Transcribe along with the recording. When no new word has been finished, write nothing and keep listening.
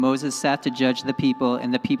Moses sat to judge the people,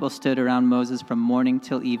 and the people stood around Moses from morning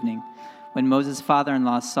till evening. When Moses'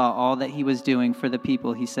 father-in-law saw all that he was doing for the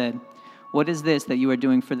people, he said, "What is this that you are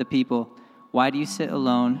doing for the people? Why do you sit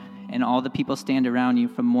alone, and all the people stand around you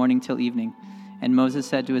from morning till evening?" And Moses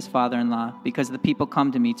said to his father-in-law, "Because the people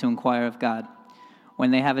come to me to inquire of God. When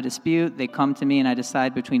they have a dispute, they come to me, and I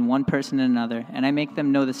decide between one person and another, and I make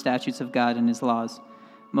them know the statutes of God and his laws."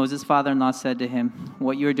 Moses' father-in-law said to him,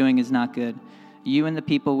 "What you are doing is not good. You and the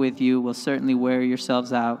people with you will certainly wear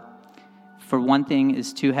yourselves out, for one thing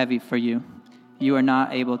is too heavy for you. You are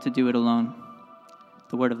not able to do it alone."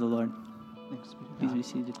 The word of the Lord. Thanks be to God. Please be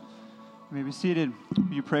seated. You may be seated.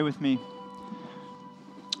 Will you pray with me?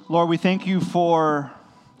 Lord, we thank you for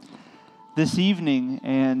this evening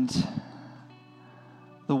and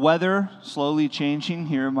the weather slowly changing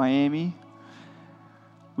here in Miami.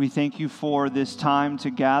 We thank you for this time to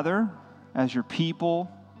gather as your people,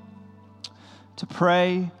 to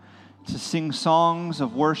pray, to sing songs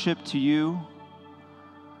of worship to you.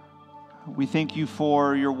 We thank you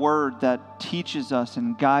for your word that teaches us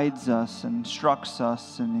and guides us, instructs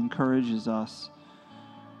us and encourages us.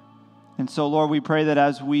 And so, Lord, we pray that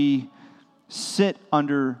as we sit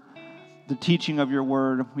under the teaching of your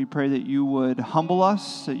word, we pray that you would humble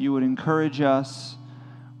us, that you would encourage us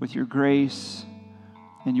with your grace,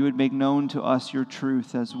 and you would make known to us your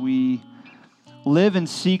truth as we live and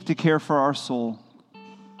seek to care for our soul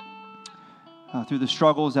through the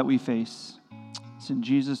struggles that we face. It's in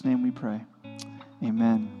Jesus' name we pray.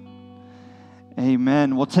 Amen.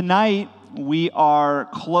 Amen. Well, tonight we are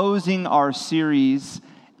closing our series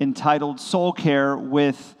entitled Soul Care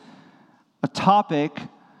with a topic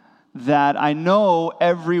that I know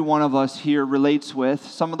every one of us here relates with.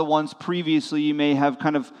 Some of the ones previously you may have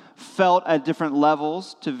kind of felt at different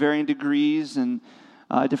levels to varying degrees and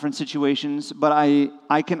different situations, but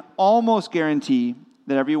I can almost guarantee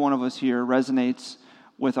that every one of us here resonates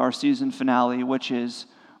with our season finale, which is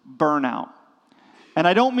burnout. And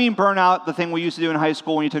I don't mean burnout, the thing we used to do in high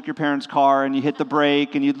school when you took your parents' car and you hit the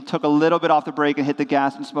brake and you took a little bit off the brake and hit the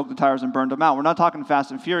gas and smoked the tires and burned them out. We're not talking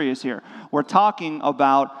Fast and Furious here. We're talking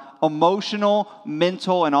about emotional,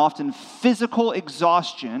 mental, and often physical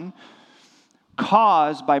exhaustion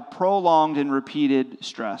caused by prolonged and repeated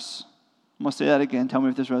stress. I'm going to say that again. Tell me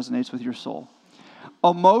if this resonates with your soul.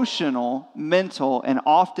 Emotional, mental, and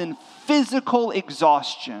often physical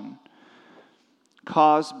exhaustion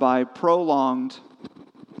caused by prolonged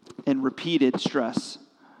and repeated stress.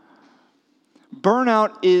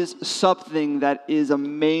 Burnout is something that is a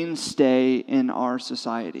mainstay in our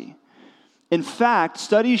society. In fact,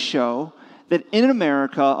 studies show that in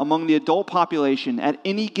America, among the adult population, at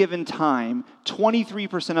any given time,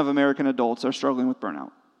 23% of American adults are struggling with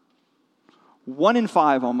burnout. 1 in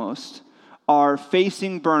 5 almost are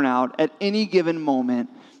facing burnout at any given moment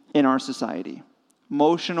in our society.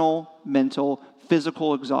 Emotional, mental,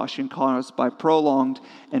 physical exhaustion caused by prolonged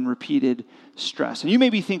and repeated stress. And you may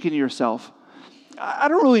be thinking to yourself, I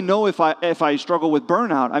don't really know if I struggle with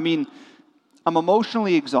burnout. I mean, I'm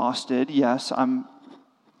emotionally exhausted. Yes, I'm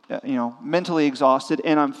mentally exhausted,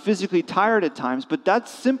 and I'm physically tired at times, but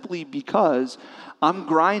that's simply because I'm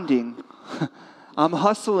grinding. I'm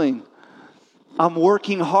hustling. I'm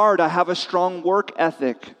working hard. I have a strong work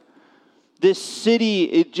ethic. This city,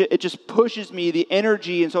 it just pushes me, the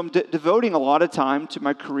energy, and so I'm devoting a lot of time to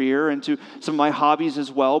my career and to some of my hobbies as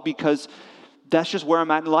well, because that's just where I'm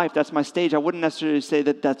at in life. That's my stage. I wouldn't necessarily say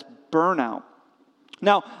that that's burnout.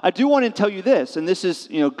 Now, I do want to tell you this, and this is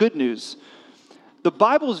good news. The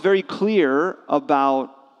Bible is very clear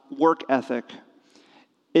about work ethic.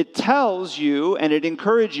 It tells you and it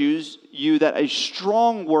encourages you that a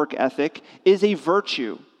strong work ethic is a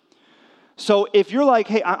virtue. So if you're like,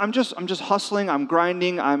 hey, I'm just hustling, I'm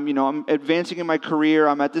grinding, I'm advancing in my career,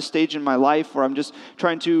 I'm at this stage in my life where I'm just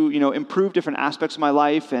trying to, improve different aspects of my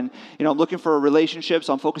life, and I'm looking for a relationship,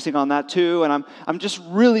 so I'm focusing on that too, and I'm just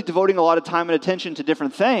really devoting a lot of time and attention to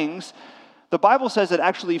different things. The Bible says that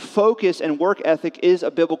actually focus and work ethic is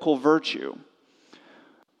a biblical virtue.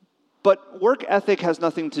 But work ethic has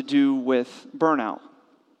nothing to do with burnout.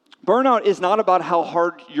 Burnout is not about how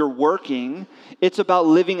hard you're working. It's about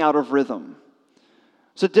living out of rhythm.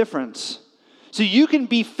 It's a difference. So you can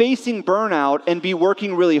be facing burnout and be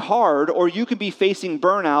working really hard, or you can be facing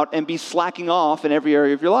burnout and be slacking off in every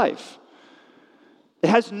area of your life. It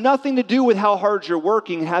has nothing to do with how hard you're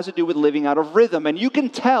working. It has to do with living out of rhythm. And you can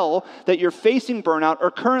tell that you're facing burnout or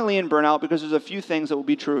currently in burnout because there's a few things that will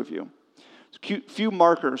be true of you. Few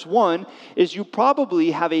markers. One is you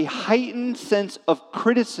probably have a heightened sense of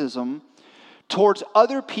criticism towards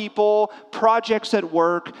other people, projects at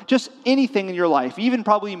work, just anything in your life, even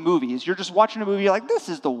probably movies. You're just watching a movie, you're like, this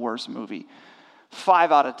is the worst movie.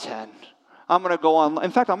 5 out of 10. I'm going to go on,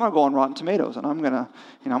 in fact, I'm going to go on Rotten Tomatoes and I'm going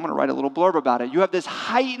to write a little blurb about it. You have this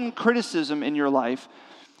heightened criticism in your life,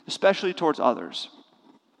 especially towards others.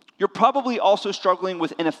 You're probably also struggling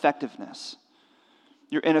with ineffectiveness.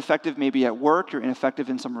 You're ineffective maybe at work, you're ineffective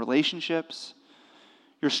in some relationships.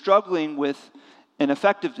 You're struggling with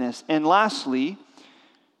ineffectiveness. And lastly,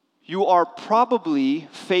 you are probably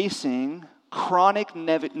facing chronic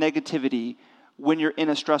negativity when you're in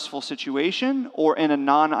a stressful situation or in a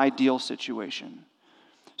non-ideal situation.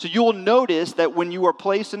 So you will notice that when you are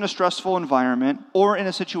placed in a stressful environment or in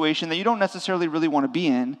a situation that you don't necessarily really want to be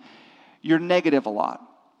in, you're negative a lot.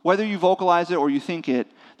 Whether you vocalize it or you think it,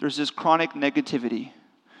 there's this chronic negativity.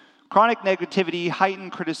 Chronic negativity,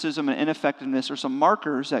 heightened criticism, and ineffectiveness are some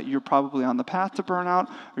markers that you're probably on the path to burnout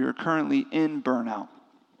or you're currently in burnout.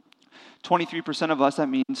 23% of us, that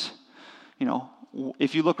means,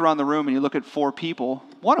 if you look around the room and you look at 4 people,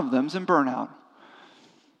 one of them's in burnout.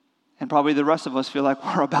 And probably the rest of us feel like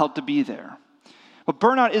we're about to be there. But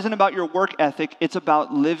burnout isn't about your work ethic, it's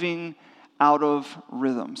about living out of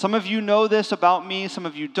rhythm. Some of you know this about me, some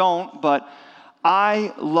of you don't, but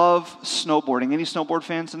I love snowboarding. Any snowboard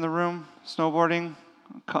fans in the room? Snowboarding?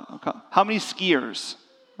 How many skiers?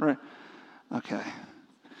 Right. Okay.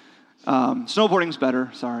 Snowboarding's better,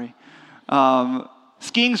 sorry.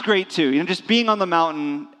 Skiing's great too. Just being on the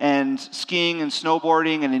mountain and skiing and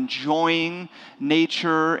snowboarding and enjoying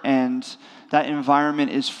nature and that environment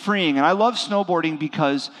is freeing. And I love snowboarding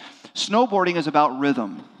because snowboarding is about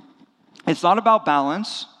rhythm. It's not about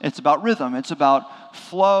balance, it's about rhythm. It's about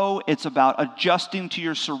flow, it's about adjusting to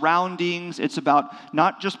your surroundings. It's about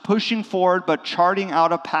not just pushing forward, but charting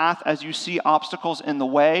out a path as you see obstacles in the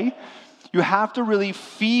way. You have to really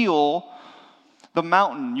feel the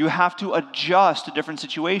mountain. You have to adjust to different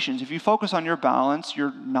situations. If you focus on your balance,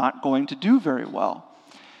 you're not going to do very well.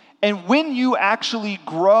 And when you actually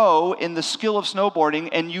grow in the skill of snowboarding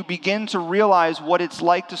and you begin to realize what it's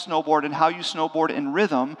like to snowboard and how you snowboard in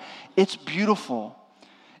rhythm, it's beautiful.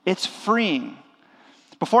 It's freeing.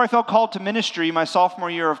 Before I felt called to ministry, my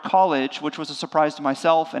sophomore year of college, which was a surprise to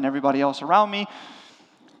myself and everybody else around me,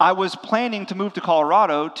 I was planning to move to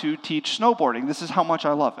Colorado to teach snowboarding. This is how much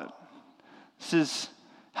I love it. This is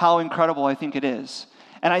how incredible I think it is.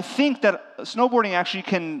 And I think that snowboarding actually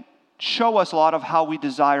can show us a lot of how we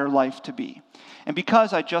desire life to be. And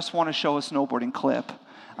because I just want to show a snowboarding clip,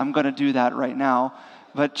 I'm going to do that right now.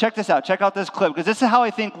 But check this out. Check out this clip, because this is how I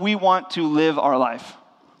think we want to live our life.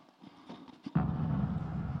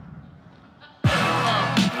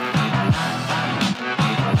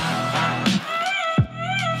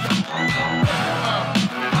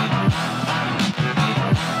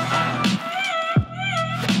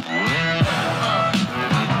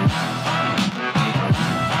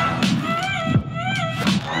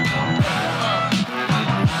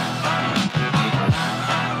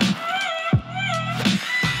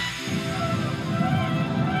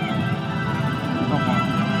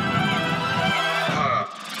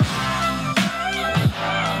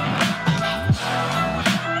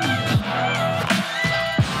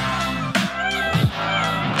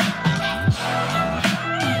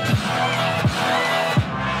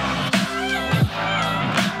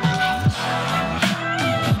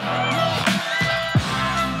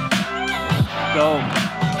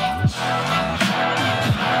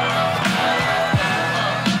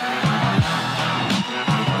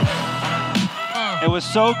 It was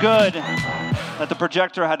so good that the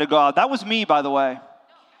projector had to go out. That was me, by the way.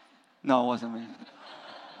 No, it wasn't me.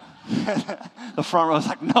 The front row was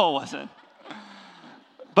like, no, it wasn't.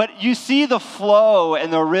 But you see the flow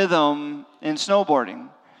and the rhythm in snowboarding.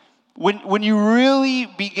 When you really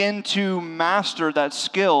begin to master that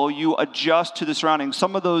skill, you adjust to the surroundings.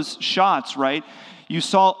 Some of those shots, right? You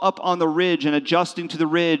saw up on the ridge and adjusting to the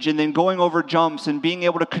ridge and then going over jumps and being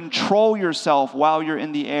able to control yourself while you're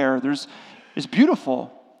in the air. It's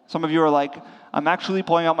beautiful. Some of you are like, I'm actually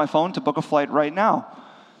pulling out my phone to book a flight right now.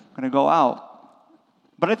 I'm going to go out.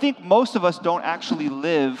 But I think most of us don't actually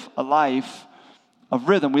live a life of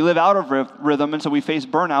rhythm. We live out of rhythm, and so we face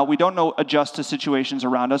burnout. We don't know adjust to situations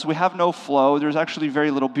around us. We have no flow. There's actually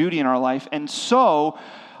very little beauty in our life. And so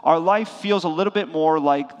our life feels a little bit more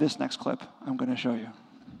like this next clip I'm going to show you.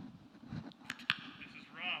 This is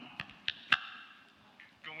Rob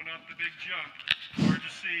going up the big jump. Hard to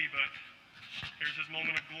see, but here's his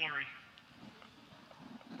moment of glory.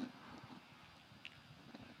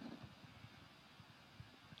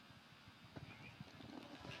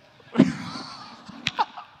 Look,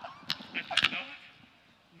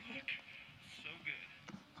 so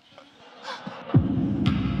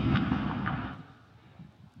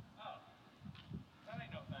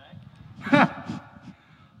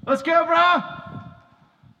Let's go, bro.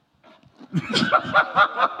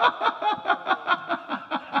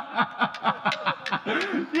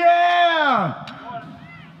 Yeah.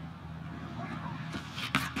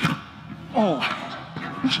 Oh.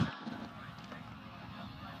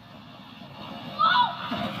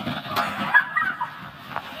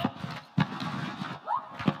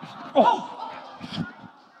 Oh.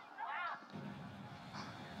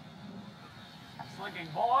 Slinking,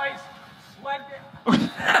 boys. Slinking.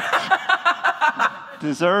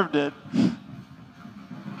 Deserved it.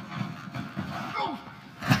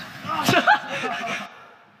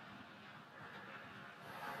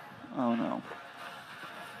 Oh no.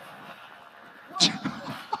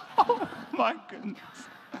 Oh my goodness.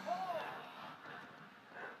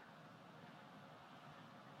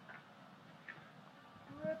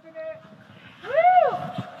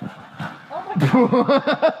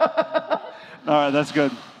 All right, that's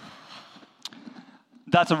good.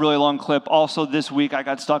 That's a really long clip. Also, this week I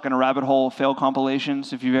got stuck in a rabbit hole of fail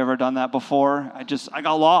compilations. If you've ever done that before, I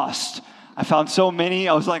got lost. I found so many.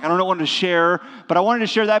 I was like, I don't know what to share, but I wanted to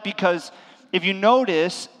share that because if you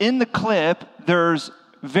notice in the clip, there's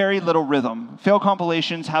very little rhythm. Fail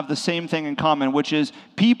compilations have the same thing in common, which is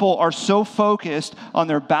people are so focused on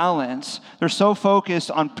their balance. They're so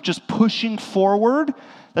focused on just pushing forward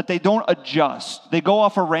that they don't adjust. They go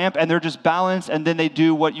off a ramp and they're just balanced, and then they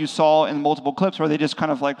do what you saw in multiple clips where they just kind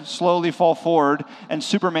of like slowly fall forward and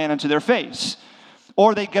Superman into their face.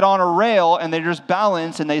 Or they get on a rail and they just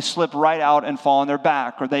balance and they slip right out and fall on their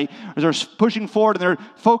back. Or they're pushing forward and they're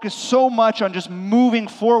focused so much on just moving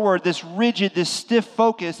forward, this rigid, this stiff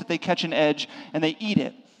focus that they catch an edge and they eat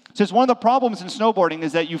it. So it's one of the problems in snowboarding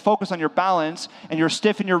is that you focus on your balance and you're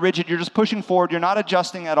stiff and you're rigid, you're just pushing forward, you're not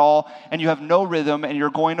adjusting at all, and you have no rhythm, and you're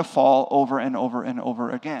going to fall over and over and over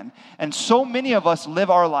again. And so many of us live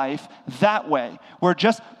our life that way. We're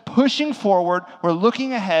just pushing forward, we're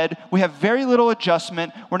looking ahead, we have very little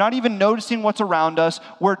adjustment, we're not even noticing what's around us,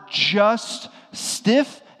 we're just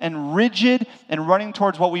stiff and rigid and running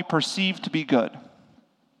towards what we perceive to be good.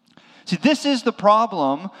 See, this is the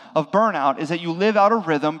problem of burnout, is that you live out of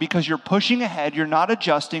rhythm because you're pushing ahead, you're not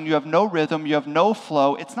adjusting, you have no rhythm, you have no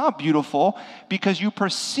flow. It's not beautiful because you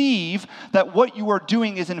perceive that what you are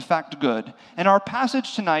doing is in fact good. And our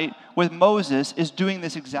passage tonight with Moses is doing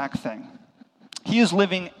this exact thing. He is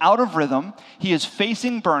living out of rhythm. He is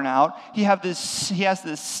facing burnout. He has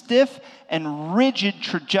this stiff and rigid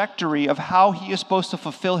trajectory of how he is supposed to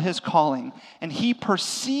fulfill his calling. And he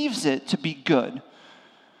perceives it to be good.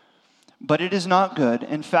 But it is not good.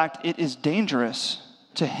 In fact, it is dangerous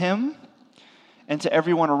to him and to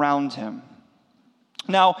everyone around him.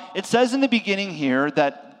 Now, it says in the beginning here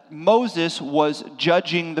that Moses was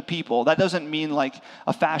judging the people. That doesn't mean like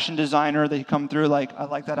a fashion designer. They come through like, I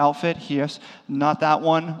like that outfit. Yes, not that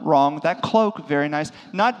one. Wrong. That cloak, very nice.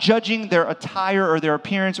 Not judging their attire or their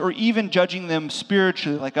appearance or even judging them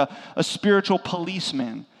spiritually, like a spiritual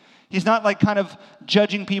policeman. He's not like kind of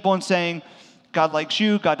judging people and saying, God likes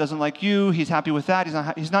you, God doesn't like you, he's happy with that.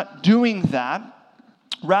 He's not doing that.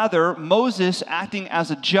 Rather, Moses, acting as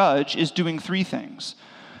a judge, is doing three things.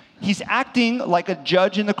 He's acting like a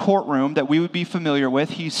judge in the courtroom that we would be familiar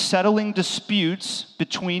with. He's settling disputes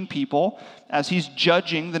between people as he's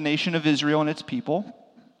judging the nation of Israel and its people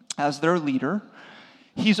as their leader.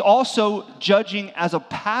 He's also judging as a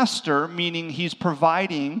pastor, meaning he's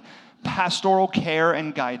providing pastoral care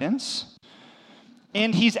and guidance.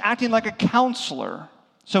 And he's acting like a counselor.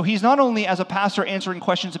 So he's not only as a pastor answering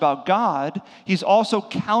questions about God, he's also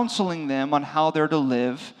counseling them on how they're to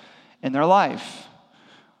live in their life.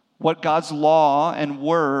 What God's law and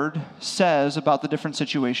word says about the different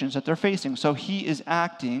situations that they're facing. So he is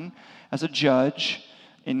acting as a judge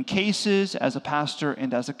in cases, as a pastor,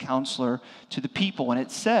 and as a counselor to the people. And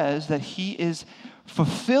it says that he is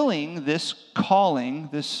fulfilling this calling,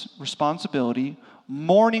 this responsibility,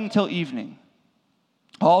 morning till evening.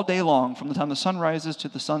 All day long, from the time the sun rises to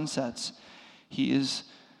the sun sets, he is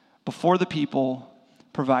before the people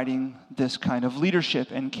providing this kind of leadership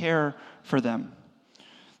and care for them.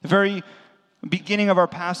 The very beginning of our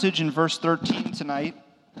passage in verse 13 tonight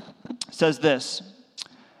says this: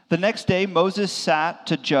 The next day Moses sat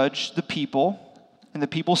to judge the people, and the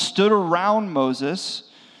people stood around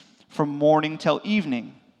Moses from morning till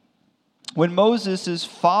evening. When Moses'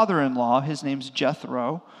 father-in-law, his name's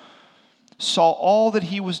Jethro, saw all that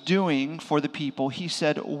he was doing for the people, he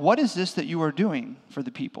said, "What is this that you are doing for the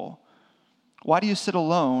people? Why do you sit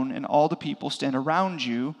alone and all the people stand around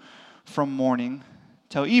you from morning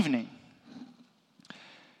till evening?"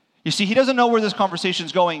 You see, he doesn't know where this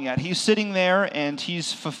conversation's going yet. He's sitting there and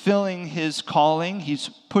he's fulfilling his calling. He's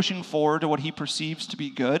pushing forward to what he perceives to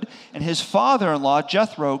be good. And his father-in-law,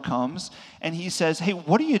 Jethro, comes and he says, hey,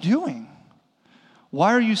 what are you doing?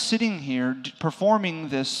 Why are you sitting here performing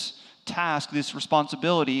this task, this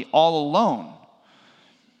responsibility all alone?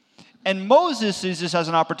 And Moses sees this as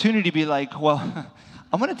an opportunity to be like, well,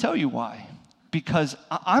 I'm going to tell you why. Because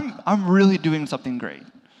I'm really doing something great.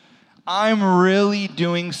 I'm really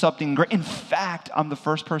doing something great. In fact, I'm the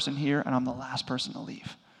first person here and I'm the last person to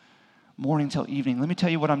leave. Morning till evening. Let me tell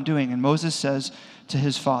you what I'm doing. And Moses says to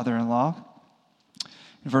his father-in-law,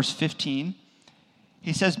 in verse 15,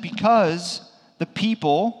 he says, because the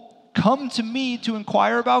people come to me to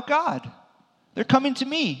inquire about God. They're coming to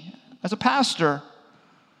me as a pastor.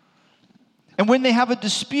 And when they have a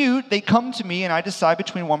dispute, they come to me and I decide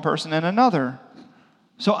between one person and another.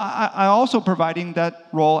 So I also providing that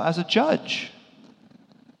role as a judge.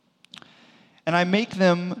 And I make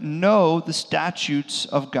them know the statutes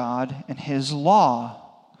of God and his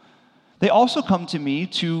law. They also come to me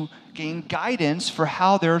to gain guidance for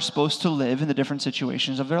how they're supposed to live in the different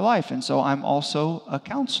situations of their life. And so I'm also a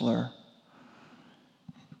counselor.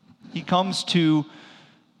 He comes to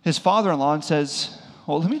his father-in-law and says,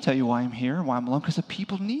 well, let me tell you why I'm here and why I'm alone, because the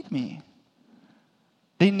people need me.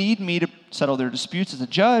 They need me to settle their disputes as a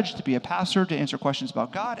judge, to be a pastor, to answer questions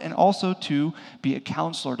about God, and also to be a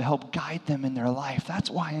counselor, to help guide them in their life. That's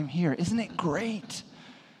why I'm here. Isn't it great?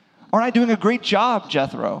 Aren't I doing a great job,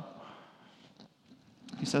 Jethro?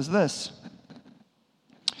 He says this.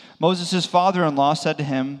 Moses' father-in-law said to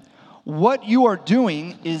him, what you are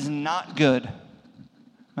doing is not good.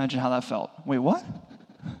 Imagine how that felt. Wait, what?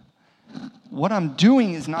 What I'm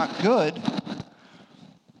doing is not good.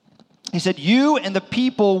 He said, you and the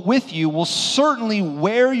people with you will certainly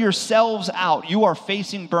wear yourselves out. You are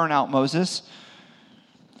facing burnout, Moses.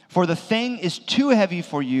 For the thing is too heavy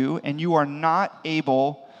for you, and you are not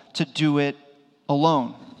able to do it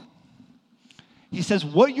alone. He says,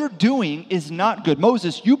 what you're doing is not good.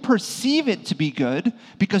 Moses, you perceive it to be good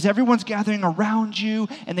because everyone's gathering around you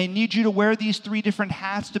and they need you to wear these 3 different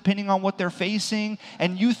hats depending on what they're facing.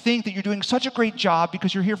 And you think that you're doing such a great job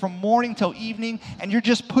because you're here from morning till evening and you're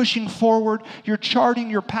just pushing forward. You're charting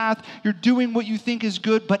your path. You're doing what you think is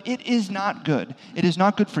good, but it is not good. It is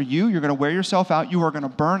not good for you. You're going to wear yourself out. You are going to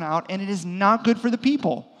burn out, and it is not good for the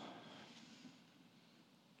people.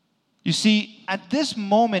 You see, at this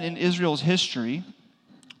moment in Israel's history,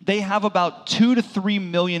 they have about 2 to 3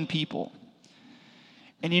 million people.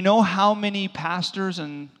 And you know how many pastors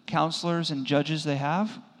and counselors and judges they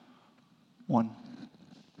have? 1.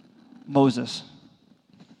 Moses.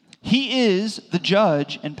 He is the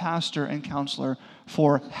judge and pastor and counselor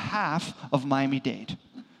for half of Miami-Dade.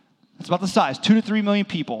 That's about the size, 2 to 3 million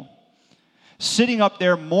people. Sitting up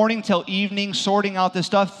there morning till evening, sorting out this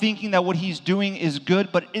stuff, thinking that what he's doing is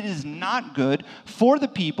good, but it is not good for the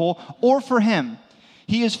people or for him.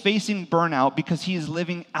 He is facing burnout because he is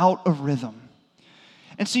living out of rhythm.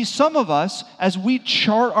 And see, some of us, as we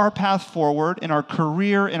chart our path forward in our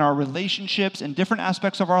career, in our relationships, in different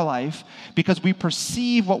aspects of our life, because we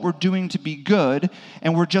perceive what we're doing to be good,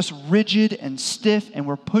 and we're just rigid and stiff, and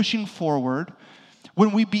we're pushing forward,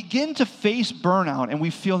 when we begin to face burnout and we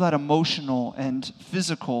feel that emotional and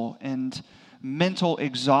physical and mental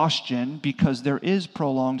exhaustion because there is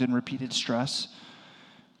prolonged and repeated stress,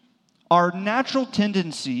 our natural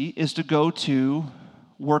tendency is to go to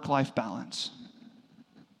work-life balance.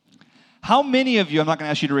 How many of you, I'm not going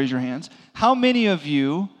to ask you to raise your hands, how many of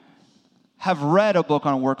you have read a book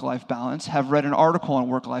on work-life balance, have read an article on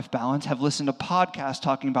work-life balance, have listened to podcasts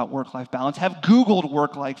talking about work-life balance, have Googled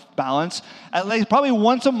work-life balance at least probably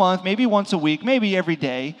once a month, maybe once a week, maybe every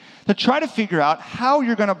day, to try to figure out how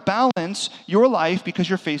you're going to balance your life because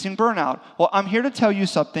you're facing burnout? Well, I'm here to tell you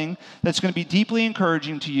something that's going to be deeply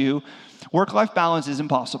encouraging to you. Work-life balance is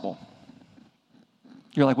impossible.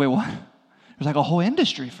 You're like, wait, what? There's like a whole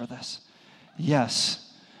industry for this.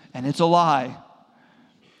 Yes, and it's a lie.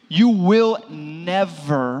 You will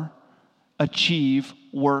never achieve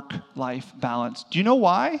work-life balance. Do you know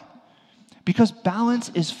why? Because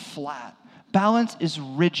balance is flat. Balance is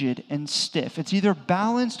rigid and stiff. It's either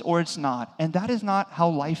balanced or it's not. And that is not how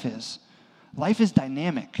life is. Life is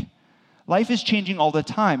dynamic. Life is changing all the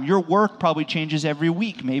time. Your work probably changes every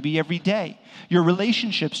week, maybe every day. Your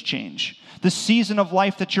relationships change. The season of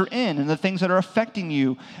life that you're in and the things that are affecting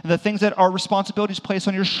you and the things that are responsibilities placed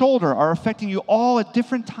on your shoulder are affecting you all at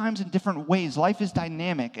different times in different ways. Life is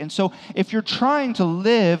dynamic. And so if you're trying to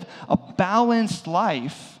live a balanced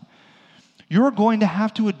life, you're going to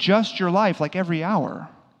have to adjust your life like every hour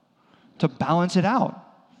to balance it out.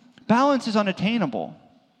 Balance is unattainable.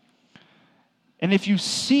 And if you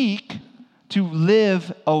seek to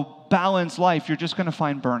live a balanced life, you're just going to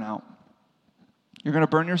find burnout. You're going to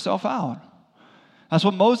burn yourself out. That's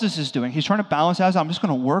what Moses is doing. He's trying to balance as I'm just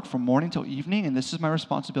going to work from morning till evening, and this is my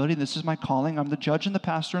responsibility, and this is my calling. I'm the judge and the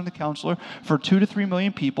pastor and the counselor for 2 to 3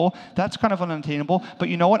 million people. That's kind of unattainable, but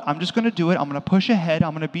you know what? I'm just going to do it. I'm going to push ahead.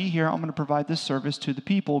 I'm going to be here. I'm going to provide this service to the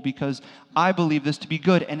people because I believe this to be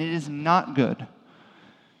good, and it is not good.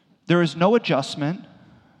 There is no adjustment.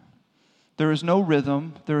 There is no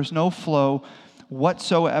rhythm. There is no flow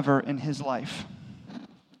whatsoever in his life.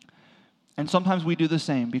 And sometimes we do the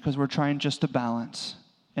same because we're trying just to balance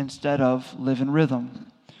instead of live in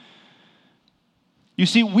rhythm. You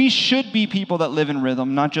see, we should be people that live in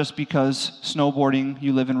rhythm, not just because snowboarding,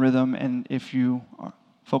 you live in rhythm, and if you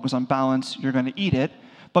focus on balance, you're going to eat it,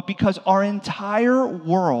 but because our entire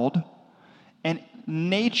world and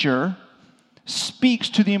nature speaks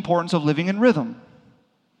to the importance of living in rhythm.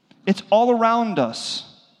 It's all around us.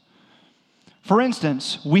 For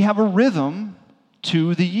instance, we have a rhythm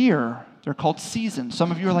to the year. They're called seasons.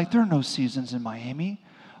 Some of you are like, there are no seasons in Miami.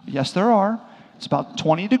 Yes, there are. It's about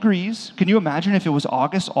 20 degrees. Can you imagine if it was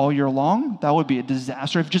August all year long? That would be a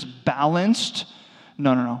disaster. If just balanced.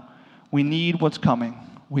 No. We need what's coming.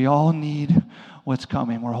 We all need what's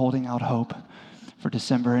coming. We're holding out hope for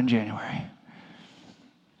December and January.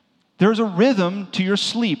 There's a rhythm to your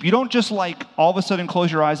sleep. You don't just like all of a sudden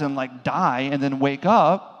close your eyes and like die and then wake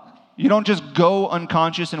up. You don't just go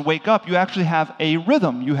unconscious and wake up. You actually have a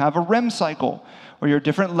rhythm. You have a REM cycle, or your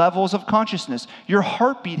different levels of consciousness. Your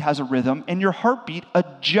heartbeat has a rhythm, and your heartbeat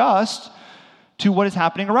adjusts to what is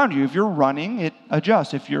happening around you. If you're running, it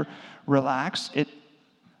adjusts. If you're relaxed, it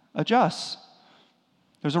adjusts.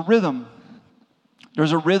 There's a rhythm.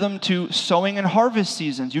 There's a rhythm to sowing and harvest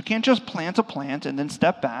seasons. You can't just plant a plant and then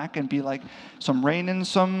step back and be like, some rain and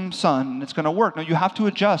some sun, and it's going to work. No, you have to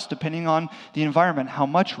adjust depending on the environment, how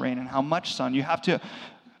much rain and how much sun. You have to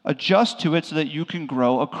adjust to it so that you can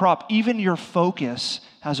grow a crop. Even your focus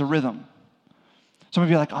has a rhythm. Some of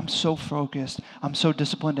you are like, I'm so focused. I'm so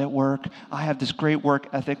disciplined at work. I have this great work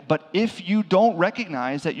ethic. But if you don't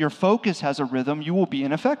recognize that your focus has a rhythm, you will be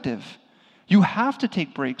ineffective. You have to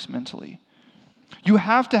take breaks mentally. You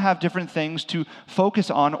have to have different things to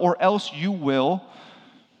focus on, or else you will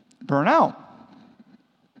burn out.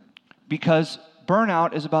 Because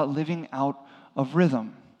burnout is about living out of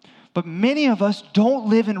rhythm. But many of us don't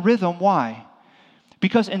live in rhythm. Why?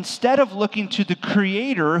 Because instead of looking to the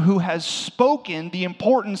Creator who has spoken the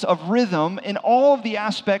importance of rhythm in all of the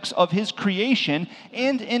aspects of His creation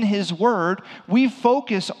and in His Word, we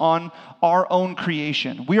focus on our own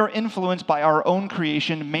creation. We are influenced by our own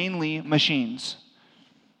creation, mainly machines.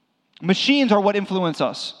 Machines are what influence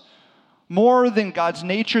us. More than God's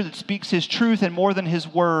nature that speaks His truth, and more than His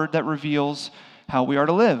Word that reveals how we are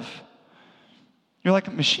to live. You're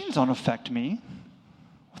like, machines don't affect me.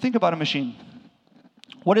 Think about a machine.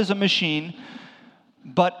 What is a machine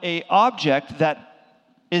but an object that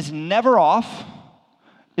is never off,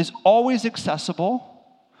 is always accessible,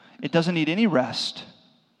 it doesn't need any rest.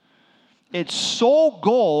 Its sole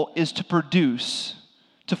goal is to produce,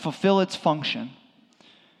 to fulfill its function.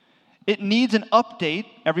 It needs an update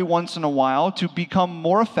every once in a while to become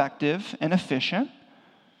more effective and efficient.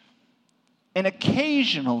 And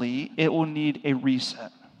occasionally, it will need a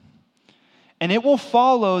reset. And it will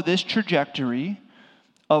follow this trajectory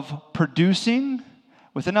of producing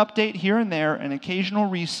with an update here and there, an occasional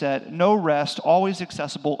reset, no rest, always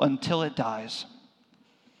accessible until it dies.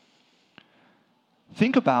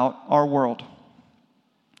 Think about our world.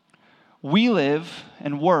 We live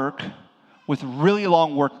and work with really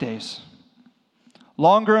long work days.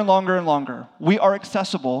 Longer and longer and longer. We are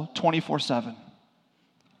accessible 24/7.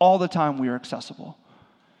 All the time we are accessible.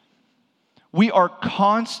 We are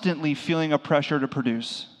constantly feeling a pressure to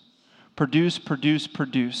produce. Produce.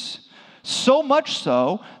 So much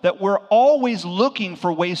so that we're always looking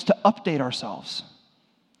for ways to update ourselves.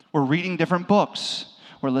 We're reading different books.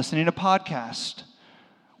 We're listening to podcasts.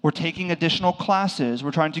 We're taking additional classes.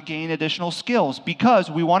 We're trying to gain additional skills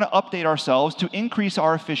because we want to update ourselves to increase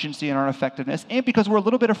our efficiency and our effectiveness, and because we're a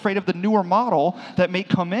little bit afraid of the newer model that may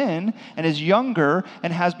come in and is younger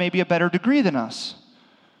and has maybe a better degree than us.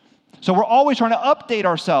 So we're always trying to update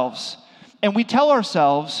ourselves. And we tell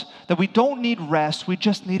ourselves that we don't need rest, we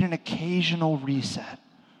just need an occasional reset.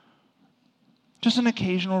 Just an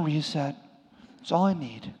occasional reset. That's all I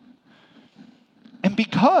need. And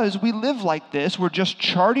because we live like this, we're just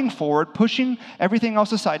charting forward, pushing everything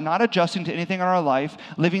else aside, not adjusting to anything in our life,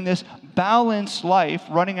 living this balanced life,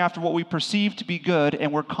 running after what we perceive to be good,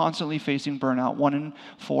 and we're constantly facing burnout. 1 in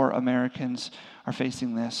 4 Americans are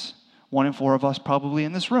facing this. 1 in 4 of us probably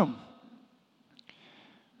in this room.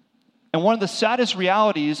 And one of the saddest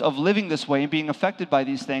realities of living this way and being affected by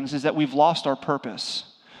these things is that we've lost our purpose.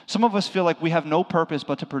 Some of us feel like we have no purpose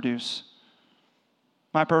but to produce.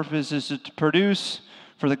 My purpose is to produce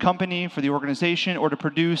for the company, for the organization, or to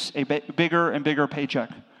produce a bigger and bigger paycheck.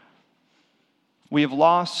 We have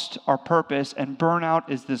lost our purpose, and burnout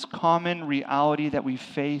is this common reality that we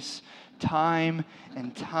face time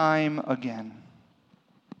and time again.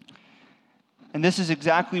 And this is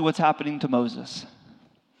exactly what's happening to Moses.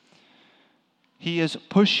 He is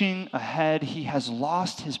pushing ahead. He has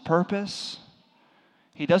lost his purpose.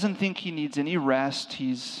 He doesn't think he needs any rest.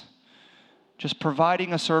 He's just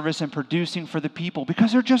providing a service and producing for the people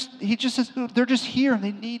because they're just here and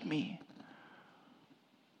they need me.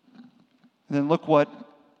 And then look what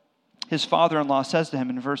his father-in-law says to him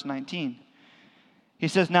in verse 19. He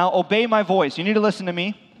says, "Now obey my voice." You need to listen to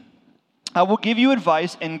me. "I will give you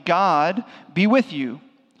advice, and God be with you.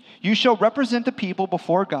 You shall represent the people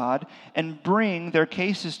before God and bring their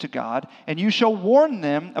cases to God, and you shall warn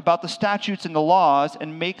them about the statutes and the laws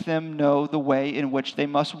and make them know the way in which they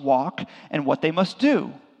must walk and what they must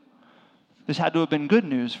do." This had to have been good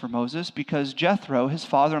news for Moses because Jethro, his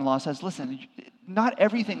father-in-law, says, listen, not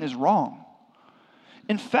everything is wrong.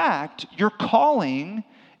 In fact, your calling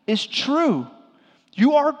is true.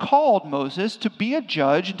 You are called, Moses, to be a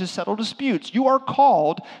judge and to settle disputes. You are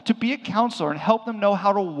called to be a counselor and help them know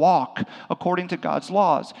how to walk according to God's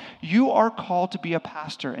laws. You are called to be a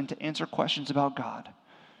pastor and to answer questions about God.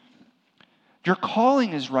 Your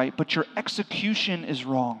calling is right, but your execution is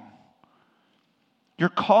wrong. Your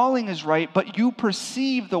calling is right, but you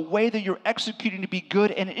perceive the way that you're executing to be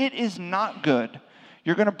good, and it is not good.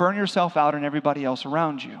 You're going to burn yourself out and everybody else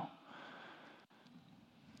around you.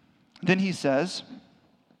 Then he says,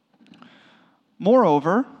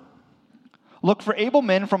 "Moreover, look for able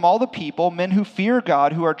men from all the people, men who fear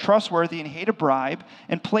God, who are trustworthy and hate a bribe,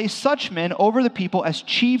 and place such men over the people as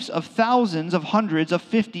chiefs of thousands, of hundreds, of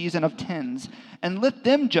fifties, and of tens. And let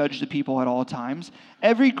them judge the people at all times.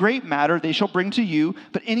 Every great matter they shall bring to you,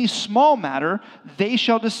 but any small matter they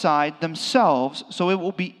shall decide themselves, so it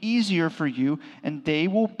will be easier for you, and they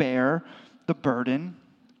will bear the burden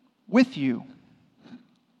with you."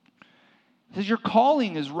 He says, your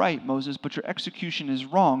calling is right, Moses, but your execution is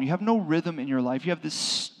wrong. You have no rhythm in your life. You have this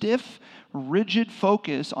stiff, rigid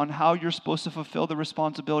focus on how you're supposed to fulfill the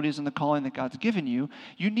responsibilities and the calling that God's given you.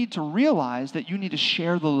 You need to realize that you need to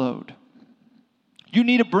share the load. You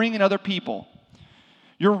need to bring in other people.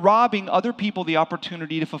 You're robbing other people the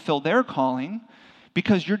opportunity to fulfill their calling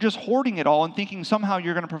because you're just hoarding it all and thinking somehow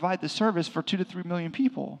you're going to provide the service for 2 to 3 million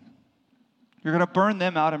people. You're going to burn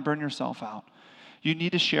them out and burn yourself out. You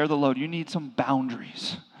need to share the load. You need some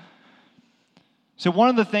boundaries. So one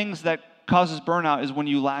of the things that causes burnout is when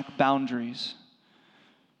you lack boundaries.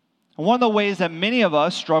 And one of the ways that many of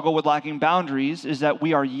us struggle with lacking boundaries is that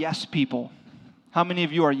we are yes people. How many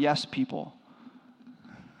of you are yes people?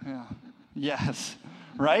 Yeah. Yes.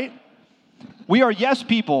 Right? We are yes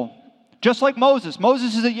people. Just like Moses.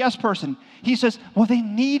 Moses is a yes person. He says, well, they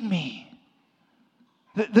need me.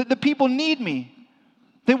 The people need me.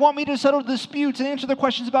 They want me to settle disputes and answer their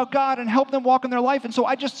questions about God and help them walk in their life. And so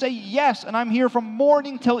I just say yes, and I'm here from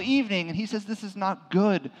morning till evening. And he says, this is not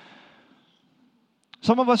good.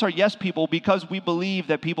 Some of us are yes people because we believe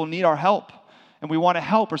that people need our help and we want to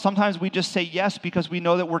help. Or sometimes we just say yes because we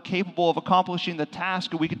know that we're capable of accomplishing the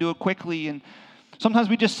task and we can do it quickly. And sometimes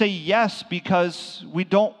we just say yes because we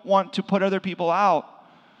don't want to put other people out.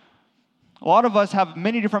 A lot of us have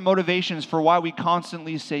many different motivations for why we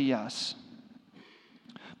constantly say yes.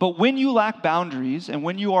 But when you lack boundaries and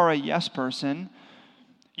when you are a yes person,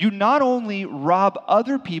 you not only rob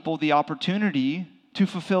other people the opportunity to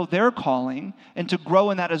fulfill their calling and to grow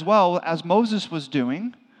in that as well, as Moses was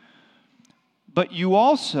doing, but you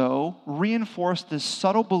also reinforce this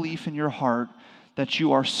subtle belief in your heart that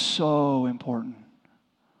you are so important.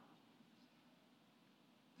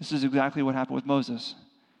 This is exactly what happened with Moses.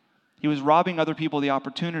 He was robbing other people the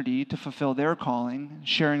opportunity to fulfill their calling,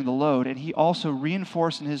 sharing the load, and he also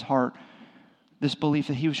reinforced in his heart this belief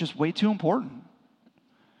that he was just way too important.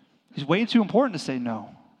 He's way too important to say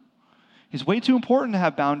no. He's way too important to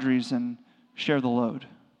have boundaries and share the load.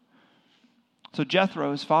 So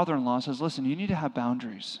Jethro, his father-in-law, says, listen, you need to have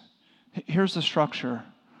boundaries. Here's the structure.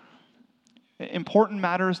 Important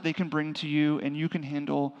matters they can bring to you, and you can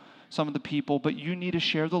handle some of the people, but you need to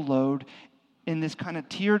share the load in this kind of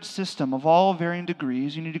tiered system of all varying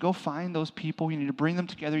degrees. You need to go find those people. You need to bring them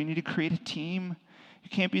together. You need to create a team.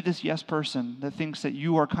 You can't be this yes person that thinks that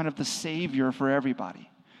you are kind of the savior for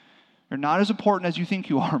everybody. You're not as important as you think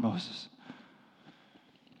you are, Moses.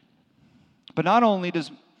 But not only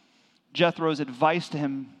does Jethro's advice to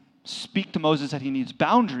him speak to Moses that he needs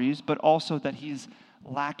boundaries, but also that he's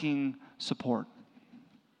lacking support.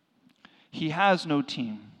 He has no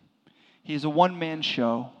team. He's a one-man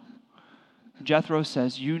show. Jethro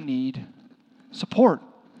says, you need support.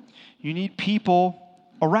 You need people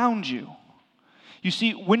around you. You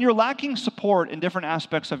see, when you're lacking support in different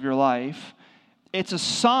aspects of your life, it's a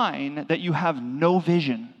sign that you have no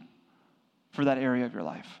vision for that area of your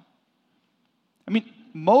life. I mean,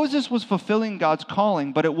 Moses was fulfilling God's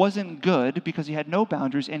calling, but it wasn't good because he had no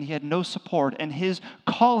boundaries and he had no support, and his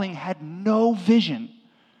calling had no vision.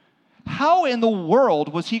 How in the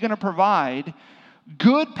world was he going to provide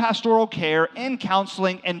good pastoral care and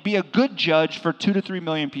counseling and be a good judge for 2 to 3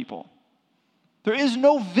 million people? There is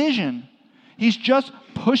no vision. He's just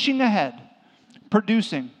pushing ahead,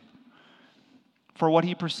 producing for what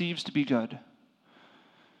he perceives to be good.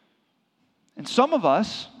 And some of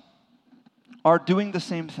us are doing the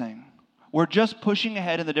same thing. We're just pushing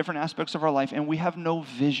ahead in the different aspects of our life, and we have no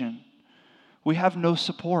vision. We have no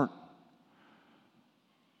support.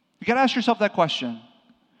 You got to ask yourself that question.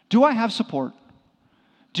 Do I have support?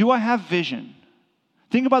 Do I have vision?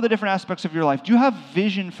 Think about the different aspects of your life. Do you have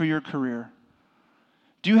vision for your career?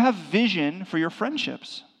 Do you have vision for your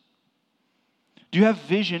friendships? Do you have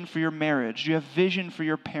vision for your marriage? Do you have vision for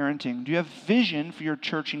your parenting? Do you have vision for your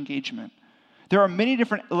church engagement? There are many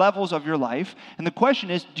different levels of your life, and the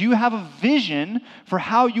question is, do you have a vision for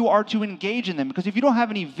how you are to engage in them? Because if you don't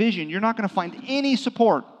have any vision, you're not going to find any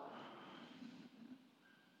support.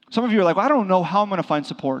 Some of you are like, well, I don't know how I'm going to find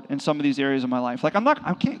support in some of these areas of my life. Like,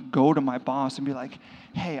 I can't go to my boss and be like,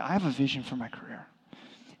 hey, I have a vision for my career,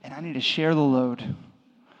 and I need to share the load.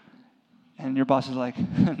 And your boss is like,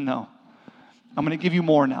 no, I'm going to give you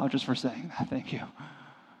more now just for saying that. Thank you.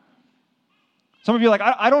 Some of you are like,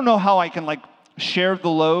 I don't know how I can share the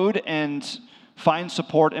load and find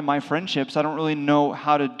support in my friendships. I don't really know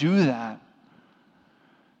how to do that.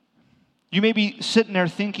 You may be sitting there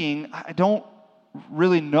thinking, I don't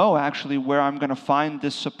really know actually where I'm going to find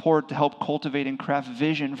this support to help cultivate and craft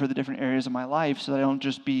vision for the different areas of my life so that I don't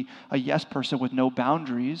just be a yes person with no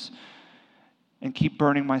boundaries and keep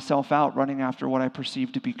burning myself out, running after what I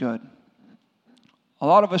perceive to be good. A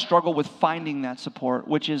lot of us struggle with finding that support,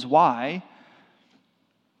 which is why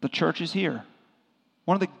the church is here.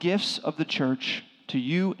 One of the gifts of the church to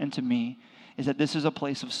you and to me is that this is a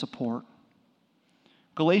place of support.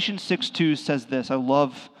 Galatians 6:2 says this. I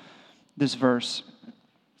love this verse.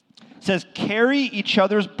 It says, carry each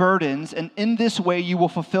other's burdens, and in this way you will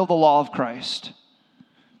fulfill the law of Christ.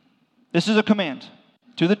 This is a command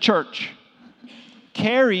to the church.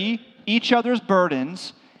 Carry each other's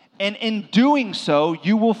burdens, and in doing so,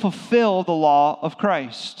 you will fulfill the law of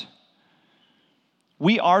Christ.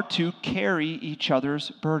 We are to carry each other's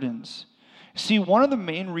burdens. See, one of the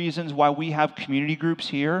main reasons why we have community groups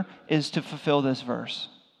here is to fulfill this verse.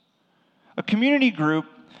 A community group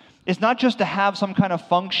is not just to have some kind of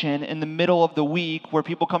function in the middle of the week where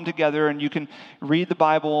people come together and you can read the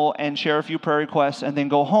Bible and share a few prayer requests and then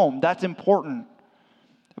go home. That's important.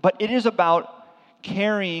 But it is about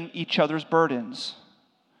carrying each other's burdens.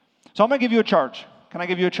 So I'm going to give you a charge. Can I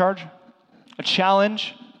give you a charge? A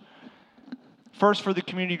challenge? First, for the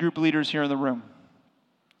community group leaders here in the room.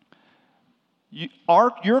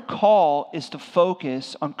 Your call is to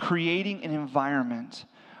focus on creating an environment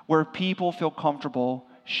where people feel comfortable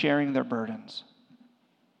sharing their burdens.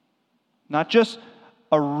 Not just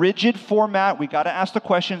a rigid format. We got to ask the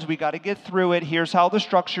questions. We got to get through it. Here's how the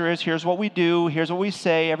structure is. Here's what we do. Here's what we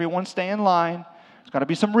say. Everyone stay in line. There's got to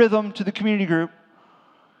be some rhythm to the community group.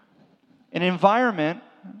 An environment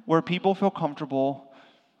where people feel comfortable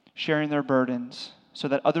sharing their burdens so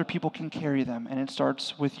that other people can carry them. And it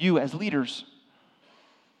starts with you as leaders.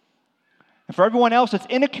 And for everyone else that's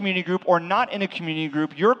in a community group or not in a community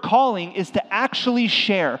group, your calling is to actually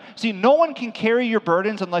share. See, no one can carry your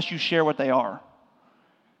burdens unless you share what they are.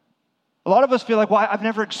 A lot of us feel like, well, I've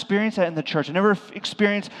never experienced that in the church. I've never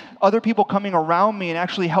experienced other people coming around me and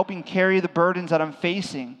actually helping carry the burdens that I'm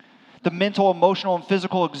facing. The mental, emotional, and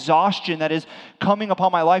physical exhaustion that is coming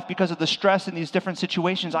upon my life because of the stress in these different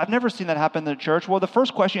situations. I've never seen that happen in the church. Well, the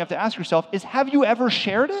first question you have to ask yourself is, have you ever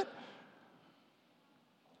shared it?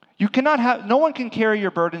 No one can carry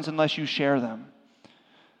your burdens unless you share them.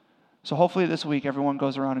 So hopefully this week everyone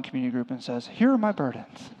goes around in community group and says, here are my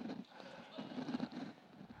burdens.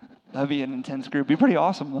 That'd be an intense group. Be pretty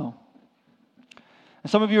awesome though. And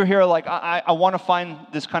some of you are here like, I want to find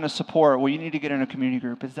this kind of support. Well, you need to get in a community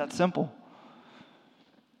group. It's that simple.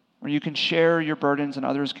 Where you can share your burdens and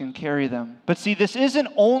others can carry them. But see, this isn't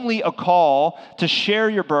only a call to share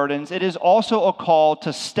your burdens. It is also a call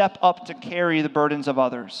to step up to carry the burdens of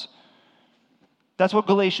others. That's what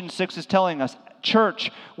Galatians 6 is telling us.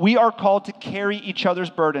 Church, we are called to carry each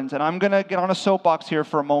other's burdens. And I'm going to get on a soapbox here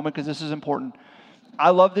for a moment because this is important.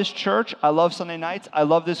 I love this church. I love Sunday nights. I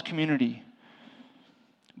love this community.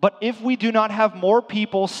 But if we do not have more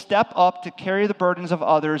people step up to carry the burdens of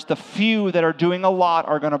others, the few that are doing a lot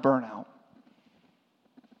are going to burn out.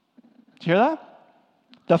 Do you hear that?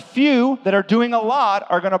 The few that are doing a lot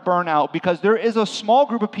are going to burn out because there is a small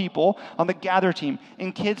group of people on the gather team,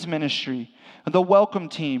 in kids ministry, the welcome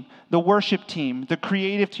team, the worship team, the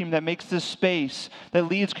creative team that makes this space, that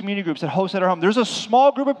leads community groups, that hosts at our home. There's a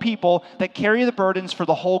small group of people that carry the burdens for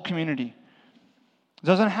the whole community. It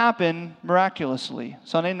doesn't happen miraculously,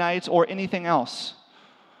 Sunday nights or anything else.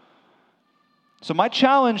 So my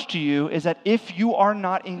challenge to you is that if you are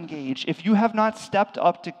not engaged, if you have not stepped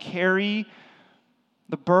up to carry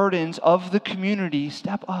the burdens of the community,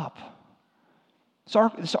 step up.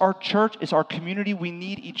 It's our church, it's our community. We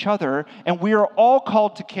need each other, and we are all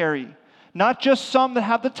called to carry. Not just some that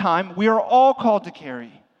have the time, we are all called to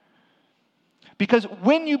carry. Because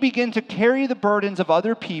when you begin to carry the burdens of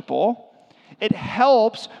other people, it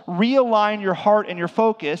helps realign your heart and your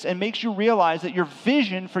focus and makes you realize that your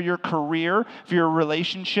vision for your career, for your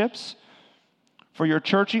relationships, for your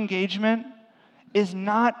church engagement is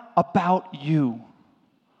not about you.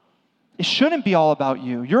 It shouldn't be all about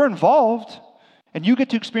you. You're involved, and you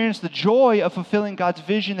get to experience the joy of fulfilling God's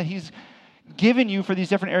vision that He's given you for these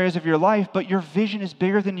different areas of your life, but your vision is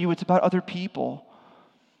bigger than you. It's about other people.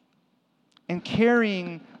 And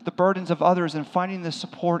carrying the burdens of others and finding the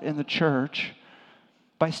support in the church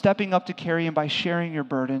by stepping up to carry and by sharing your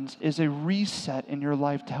burdens is a reset in your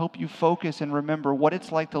life to help you focus and remember what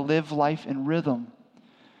it's like to live life in rhythm.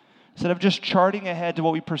 Instead of just charting ahead to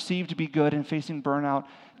what we perceive to be good and facing burnout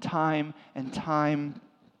time and time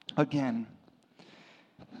again.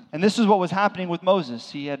 And this is what was happening with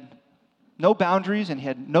Moses. He had no boundaries and he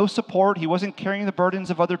had no support. He wasn't carrying the burdens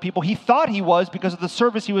of other people. He thought he was because of the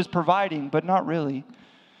service he was providing, but not really.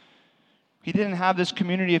 He didn't have this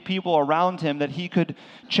community of people around him that he could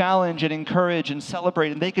challenge and encourage and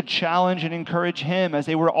celebrate, and they could challenge and encourage him as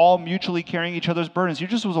they were all mutually carrying each other's burdens. He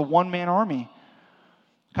just was a one-man army,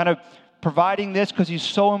 kind of providing this because he's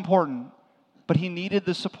so important, but he needed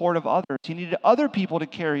the support of others. He needed other people to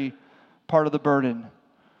carry part of the burden,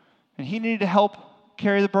 and he needed to help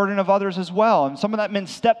carry the burden of others as well. And some of that meant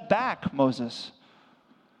step back, Moses.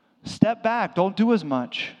 Step back. Don't do as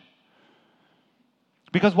much.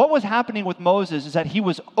 Because what was happening with Moses is that he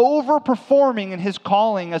was overperforming in his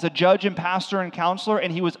calling as a judge and pastor and counselor,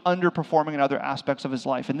 and he was underperforming in other aspects of his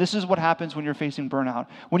life. And this is what happens when you're facing burnout.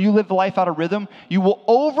 When you live life out of rhythm, you will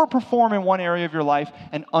overperform in one area of your life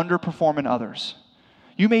and underperform in others.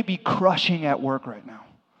 You may be crushing at work right now,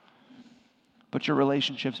 but your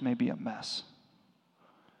relationships may be a mess.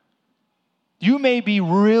 You may be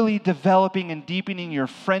really developing and deepening your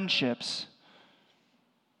friendships,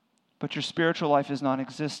 but your spiritual life is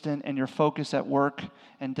non-existent, and your focus at work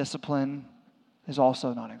and discipline is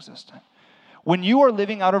also non-existent. When you are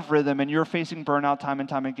living out of rhythm and you're facing burnout time and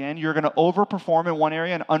time again, you're going to overperform in one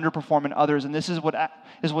area and underperform in others. And this is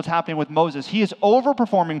what's happening with Moses. He is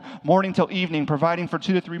overperforming morning till evening, providing for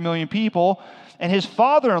 2 to 3 million people. And his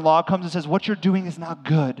father-in-law comes and says, what you're doing is not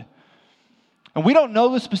good. And we don't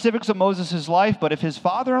know the specifics of Moses' life, but if his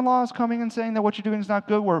father-in-law is coming and saying that what you're doing is not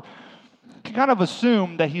good, we can kind of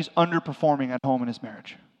assume that he's underperforming at home in his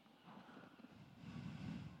marriage.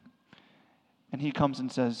 And he comes and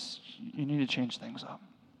says, you need to change things up.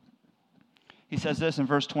 He says this in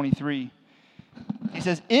verse 23. He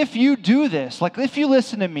says, if you do this, like if you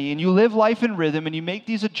listen to me and you live life in rhythm and you make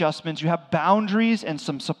these adjustments, you have boundaries and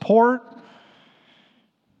some support,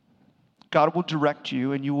 God will direct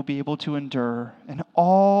you and you will be able to endure. And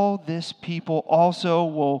all this people also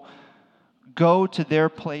will go to their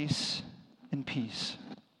place in peace.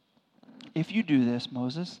 If you do this,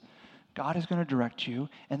 Moses, God is going to direct you,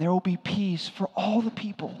 and there will be peace for all the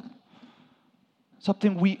people.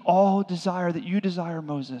 Something we all desire, that you desire,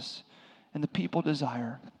 Moses, and the people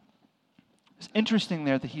desire. It's interesting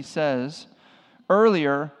there that he says,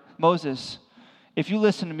 earlier, Moses, if you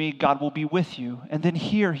listen to me, God will be with you. And then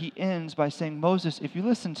here he ends by saying, Moses, if you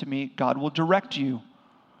listen to me, God will direct you.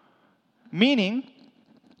 Meaning,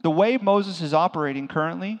 the way Moses is operating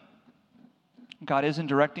currently, God isn't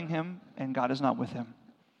directing him, and God is not with him.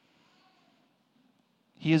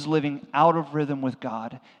 He is living out of rhythm with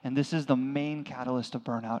God, and this is the main catalyst of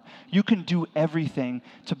burnout. You can do everything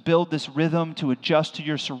to build this rhythm, to adjust to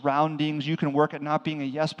your surroundings. You can work at not being a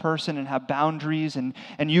yes person and have boundaries, and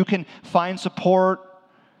you can find support.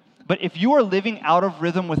 But if you are living out of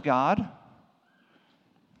rhythm with God,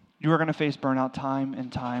 you are going to face burnout time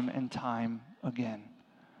and time and time again.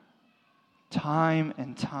 Time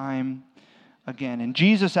and time again. And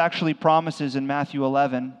Jesus actually promises in Matthew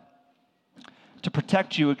 11 to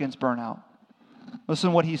protect you against burnout. Listen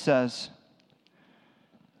to what he says.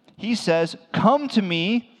 He says, "Come to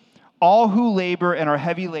me, all who labor and are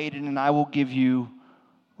heavy laden, and I will give you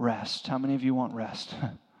rest." How many of you want rest?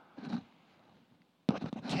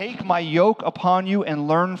 "Take my yoke upon you and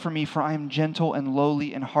learn from me, for I am gentle and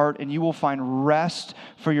lowly in heart, and you will find rest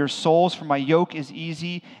for your souls, for my yoke is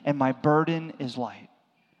easy and my burden is light."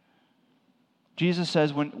 Jesus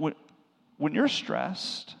says when you're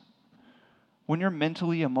stressed, when you're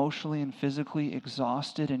mentally, emotionally, and physically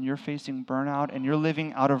exhausted and you're facing burnout and you're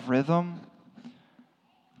living out of rhythm,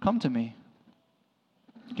 come to me.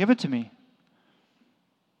 Give it to me.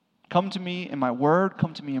 Come to me in my word.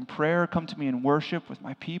 Come to me in prayer. Come to me in worship with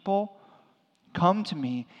my people. Come to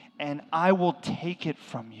me and I will take it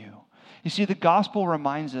from you. You see, the gospel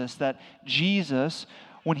reminds us that Jesus,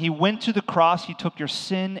 when he went to the cross, he took your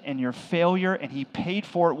sin and your failure and he paid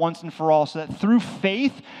for it once and for all, so that through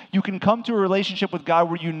faith, you can come to a relationship with God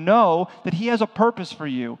where you know that he has a purpose for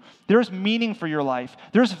you. There's meaning for your life.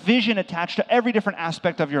 There's vision attached to every different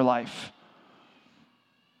aspect of your life.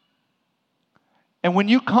 And when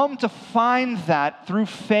you come to find that through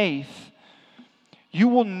faith, you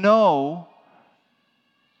will know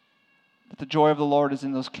that the joy of the Lord is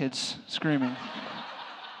in those kids screaming.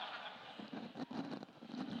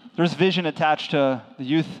 There's vision attached to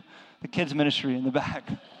the kids ministry in the back.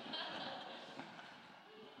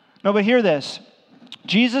 No, but hear this.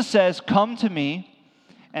 Jesus says, "Come to me,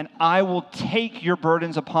 and I will take your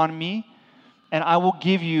burdens upon me, and I will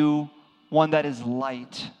give you one that is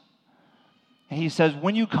light." And he says,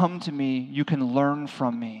 when you come to me, you can learn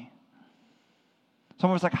from me.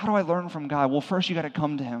 Someone was like, how do I learn from God? Well, first you got to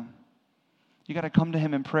come to him. You got to come to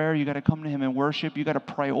him in prayer. You got to come to him in worship. You got to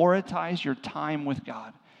prioritize your time with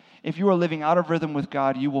God. If you are living out of rhythm with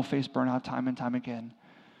God, you will face burnout time and time again.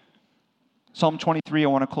 Psalm 23, I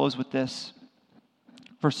want to close with this.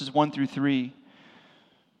 Verses 1 through 3. You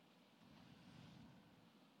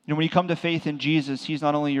know, when you come to faith in Jesus, he's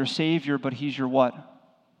not only your Savior, but he's your what?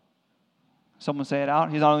 Someone say it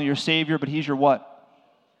out. He's not only your Savior, but he's your what?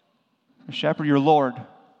 Your shepherd, your Lord.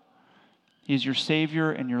 He is your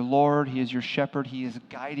Savior and your Lord. He is your shepherd. He is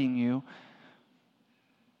guiding you.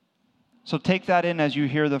 So take that in as you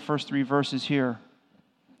hear the first 3 verses here.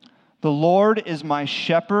 The Lord is my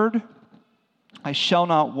shepherd. I shall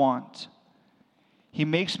not want. He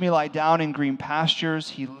makes me lie down in green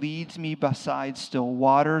pastures. He leads me beside still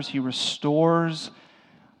waters. He restores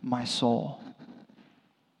my soul.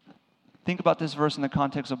 Think about this verse in the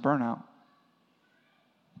context of burnout.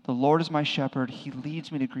 The Lord is my shepherd. He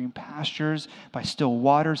leads me to green pastures. By still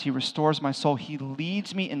waters, he restores my soul. He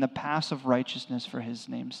leads me in the paths of righteousness for his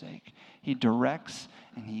name's sake. He directs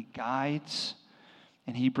and he guides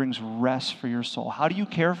and he brings rest for your soul. How do you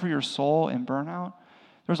care for your soul in burnout?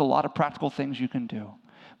 There's a lot of practical things you can do.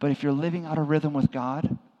 But if you're living out of rhythm with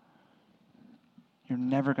God, you're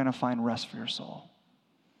never going to find rest for your soul.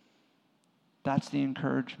 That's the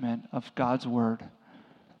encouragement of God's word.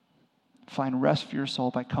 Find rest for your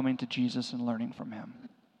soul by coming to Jesus and learning from him.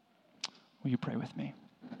 Will you pray with me?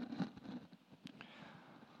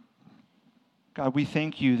 God, we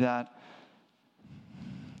thank you that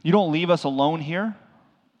you don't leave us alone here.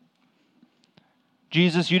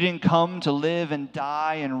 Jesus, you didn't come to live and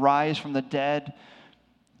die and rise from the dead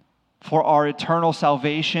for our eternal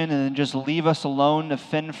salvation and then just leave us alone to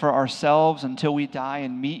fend for ourselves until we die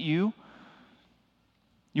and meet you.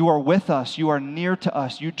 You are with us. You are near to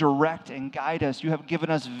us. You direct and guide us. You have given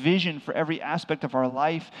us vision for every aspect of our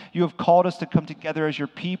life. You have called us to come together as your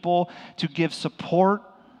people, to give support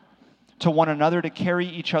to one another, to carry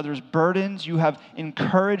each other's burdens. You have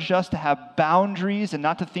encouraged us to have boundaries and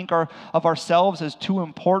not to think of ourselves as too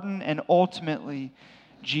important. And ultimately,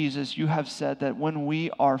 Jesus, you have said that when we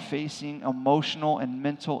are facing emotional and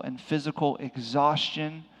mental and physical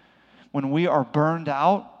exhaustion, when we are burned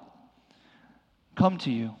out, come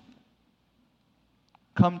to you.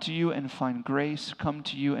 Come to you and find grace. Come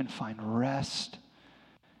to you and find rest.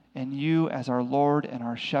 And you, as our Lord and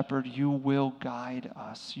our shepherd, you will guide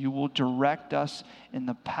us. You will direct us in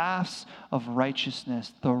the paths of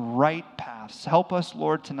righteousness, the right paths. Help us,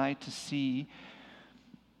 Lord, tonight to see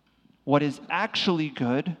what is actually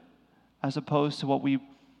good as opposed to what we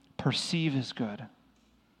perceive as good.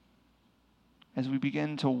 As we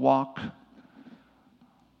begin to walk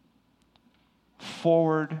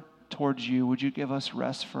forward towards you, would you give us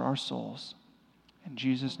rest for our souls? In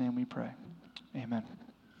Jesus' name we pray. Amen.